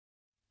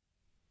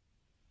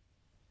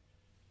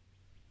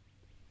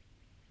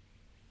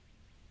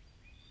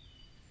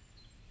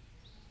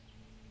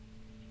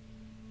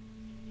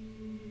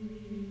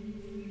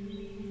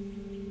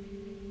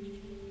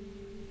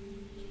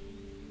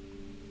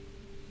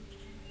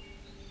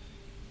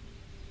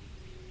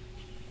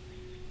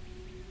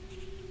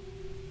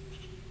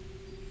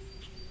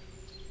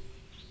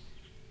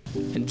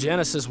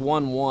Genesis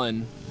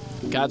 1:1,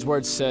 God's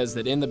word says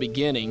that in the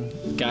beginning,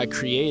 God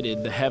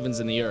created the heavens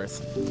and the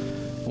earth.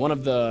 One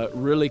of the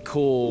really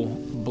cool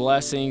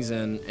blessings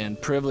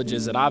and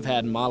privileges that I've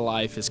had in my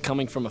life is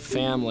coming from a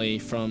family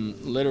from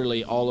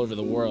literally all over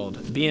the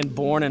world. Being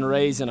born and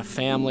raised in a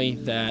family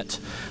that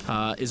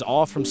is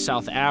all from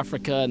South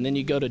Africa, and then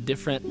you go to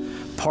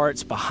different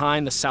parts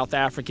behind the South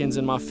Africans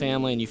in my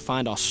family, and you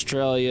find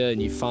Australia,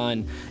 and you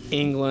find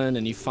England,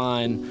 and you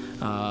find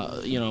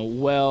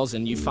Wales,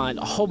 and you find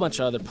a whole bunch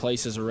of other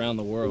places around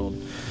the world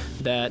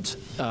that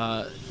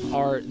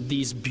are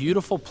these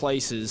beautiful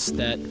places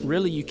that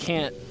really you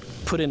can't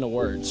put into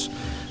words.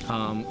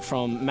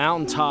 From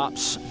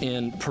mountaintops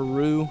in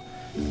Peru,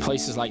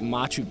 places like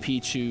Machu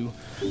Picchu,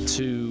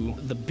 to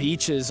the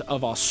beaches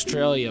of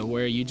Australia,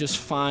 where you just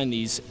find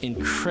these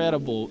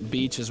incredible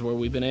beaches where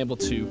we've been able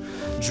to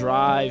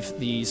drive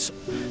these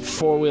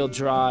four-wheel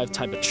drive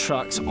type of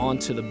trucks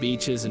onto the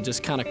beaches and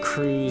just kind of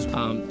cruise,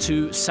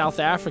 to South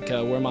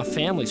Africa, where my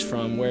family's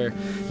from, where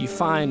you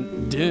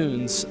find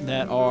dunes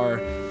that are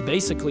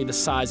basically the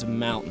size of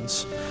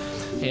mountains.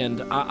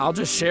 And I'll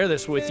just share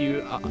this with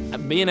you.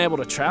 Being able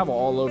to travel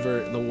all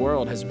over the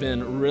world has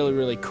been really,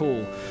 really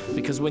cool,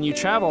 because when you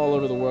travel all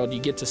over the world, you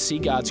get to see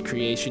God's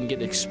creation, get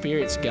to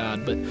experience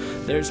God. But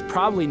there's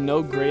probably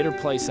no greater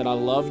place that I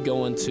love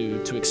going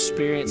to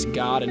experience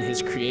God and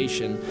His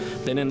creation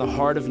than in the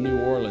heart of New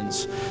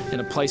Orleans,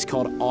 in a place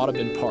called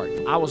Audubon Park.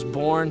 I was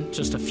born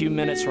just a few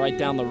minutes right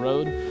down the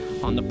road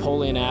on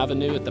Napoleon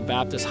Avenue at the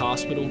Baptist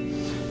Hospital.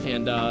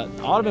 And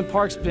Audubon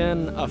Park's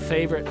been a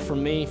favorite for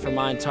me for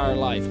my entire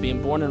life, being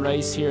born and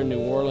raised here in New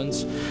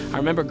Orleans. I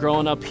remember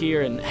growing up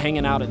here and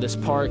hanging out at this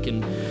park,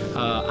 and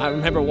I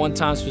remember one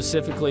time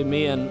specifically,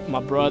 me and my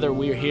brother,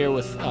 we were here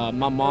with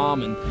my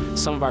mom and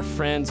some of our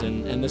friends,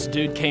 and this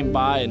dude came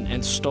by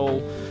and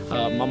stole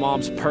my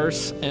mom's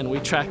purse, and we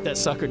tracked that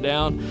sucker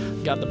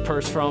down, got the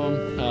purse from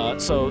him.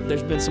 So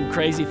there's been some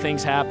crazy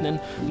things happening.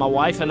 My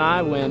wife and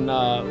I, when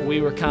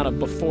we were kind of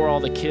before all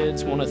the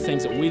kids, one of the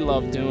things that we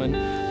love doing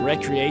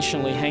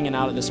recreationally, hanging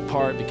out at this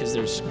park, because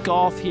there's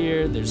golf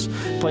here, there's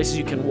places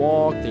you can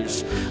walk,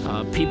 there's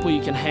people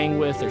you can hang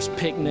with, there's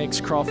picnics,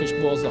 crawfish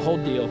bowls, the whole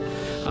deal.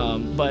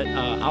 But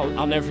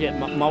I'll never forget,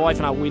 my wife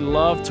and I, we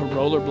love to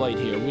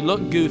rollerblade here. We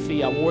look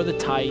goofy, I wore the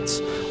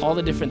tights, all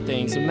the different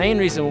things. The main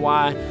reason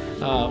why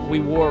we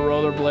wore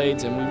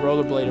rollerblades and we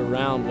rollerblade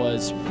around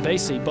was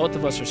basically both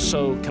of us are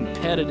so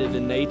competitive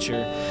in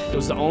nature. It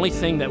was the only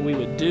thing that we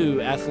would do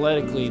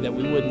athletically that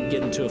we wouldn't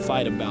get into a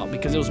fight about,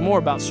 because it was more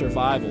about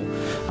survival.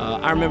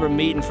 I remember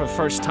meeting for the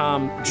first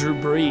time Drew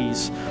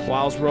Brees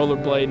while I was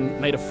rollerblading,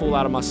 made a fool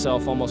out of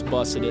myself, almost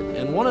busted it.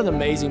 And one of the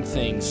amazing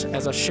things,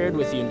 as I shared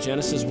with you in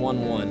Genesis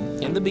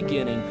 1:1, in the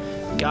beginning,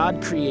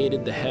 God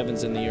created the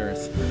heavens and the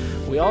earth.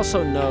 We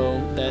also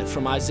know that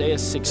from Isaiah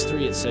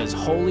 6:3 it says,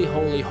 "Holy,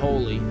 holy,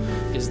 holy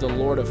is the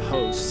Lord of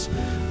hosts."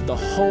 The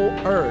whole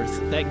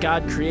earth that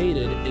God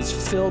created is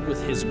filled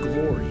with His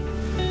glory.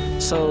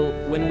 So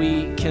when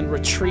we can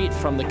retreat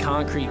from the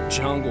concrete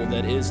jungle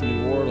that is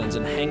New Orleans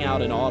and hang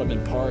out in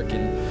Audubon Park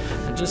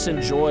and just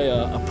enjoy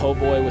a po'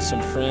 boy with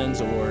some friends,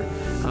 or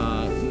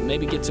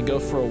maybe get to go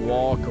for a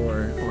walk,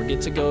 or get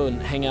to go and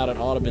hang out at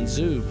Audubon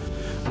Zoo,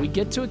 we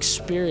get to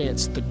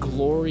experience the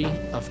glory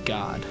of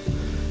God.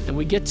 And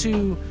we get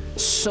to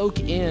soak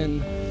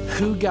in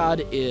who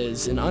God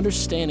is and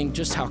understanding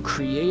just how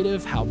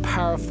creative, how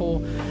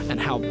powerful, and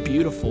how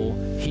beautiful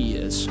He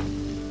is.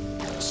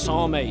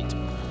 Psalm 8.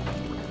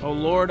 O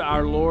Lord,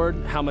 our Lord,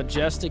 how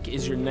majestic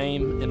is your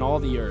name in all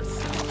the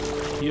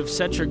earth. You have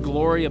set your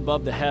glory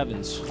above the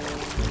heavens.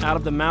 Out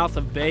of the mouth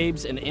of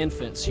babes and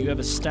infants, you have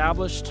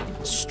established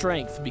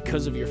strength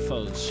because of your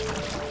foes,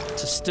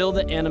 to still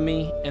the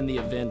enemy and the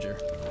avenger.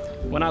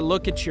 When I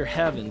look at your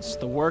heavens,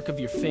 the work of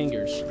your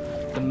fingers,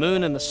 the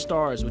moon and the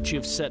stars which you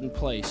have set in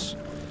place,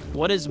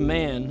 what is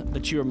man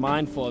that you are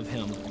mindful of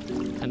him,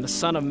 and the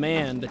Son of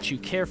Man that you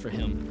care for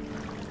him?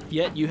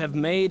 Yet you have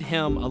made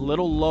him a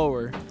little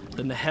lower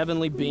than the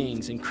heavenly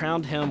beings and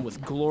crowned him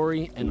with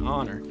glory and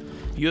honor.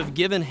 You have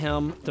given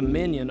him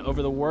dominion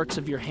over the works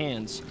of your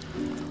hands.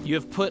 You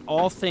have put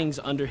all things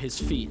under his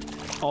feet,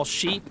 all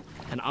sheep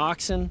and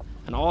oxen,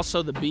 and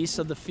also the beasts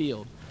of the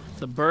field,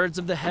 the birds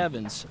of the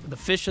heavens, the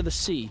fish of the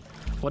sea,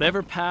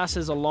 whatever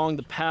passes along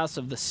the paths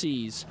of the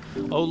seas.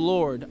 O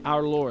Lord,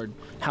 our Lord,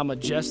 how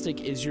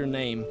majestic is your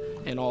name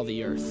in all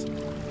the earth.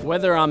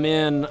 Whether I'm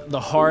in the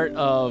heart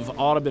of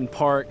Audubon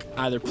Park,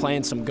 either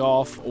playing some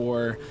golf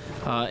or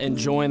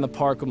enjoying the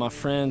park with my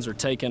friends, or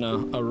taking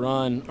a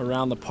run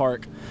around the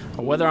park,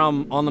 or whether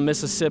I'm on the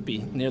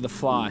Mississippi near the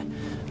Fly,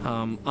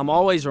 I'm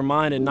always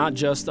reminded not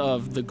just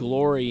of the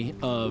glory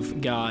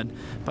of God,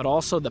 but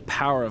also the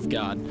power of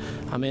God.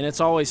 I mean, it's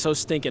always so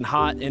stinking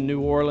hot in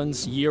New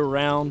Orleans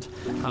year-round,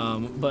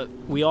 but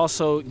we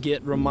also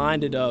get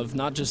reminded of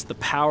not just the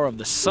power of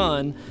the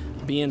sun,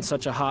 being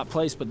such a hot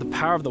place, but the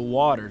power of the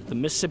water, the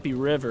Mississippi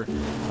River.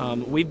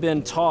 We've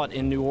been taught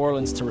in New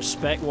Orleans to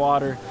respect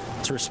water,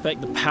 to respect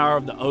the power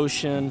of the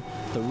ocean,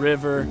 the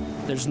river.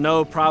 There's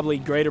no probably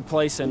greater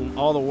place in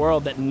all the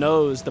world that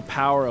knows the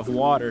power of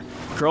water.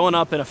 Growing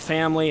up in a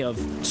family of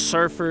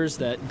surfers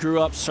that grew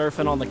up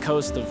surfing on the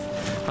coast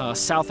of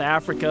South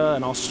Africa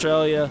and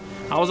Australia,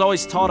 I was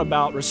always taught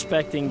about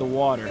respecting the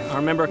water. I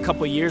remember a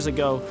couple years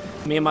ago,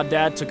 me and my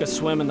dad took a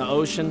swim in the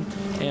ocean,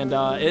 and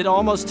it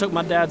almost took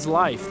my dad's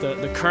life.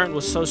 The current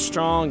was so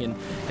strong, and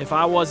if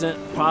I wasn't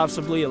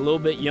possibly a little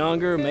bit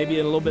younger, maybe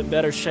in a little bit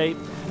better shape,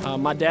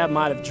 my dad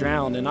might have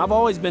drowned. And I've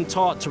always been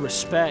taught to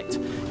respect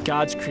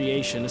God's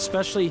creation,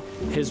 especially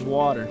His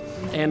water.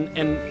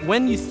 And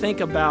when you think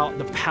about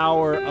the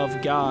power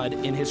of God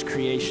in His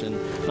creation,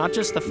 not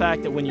just the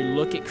fact that when you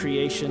look at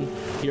creation,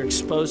 you're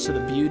exposed to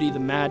the beauty, the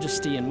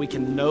majesty, and we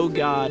can know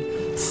God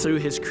through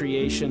His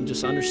creation,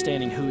 just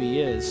understanding who He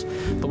is,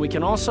 but we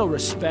can also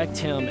respect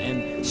Him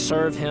and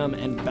serve Him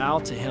and bow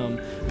to Him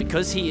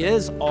because He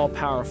is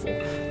all-powerful,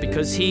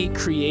 because He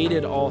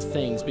created all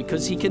things,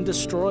 because He can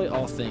destroy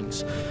all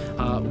things.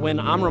 When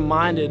I'm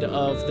reminded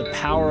of the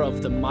power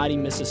of the mighty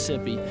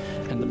Mississippi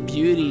and the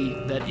beauty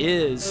that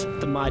is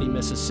the mighty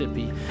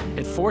Mississippi,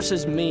 it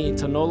forces me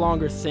to no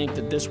longer think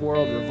that this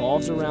world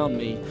revolves around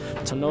me,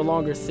 to no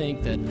longer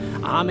think that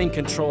I'm in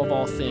control of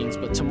all things,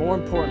 but to more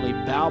importantly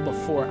bow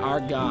before our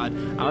God,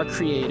 our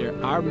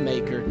Creator, our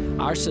Maker,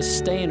 our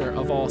Sustainer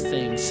of all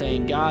things,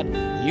 saying, God,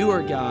 You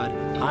are God,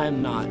 I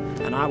am not,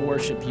 and I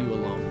worship You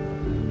alone.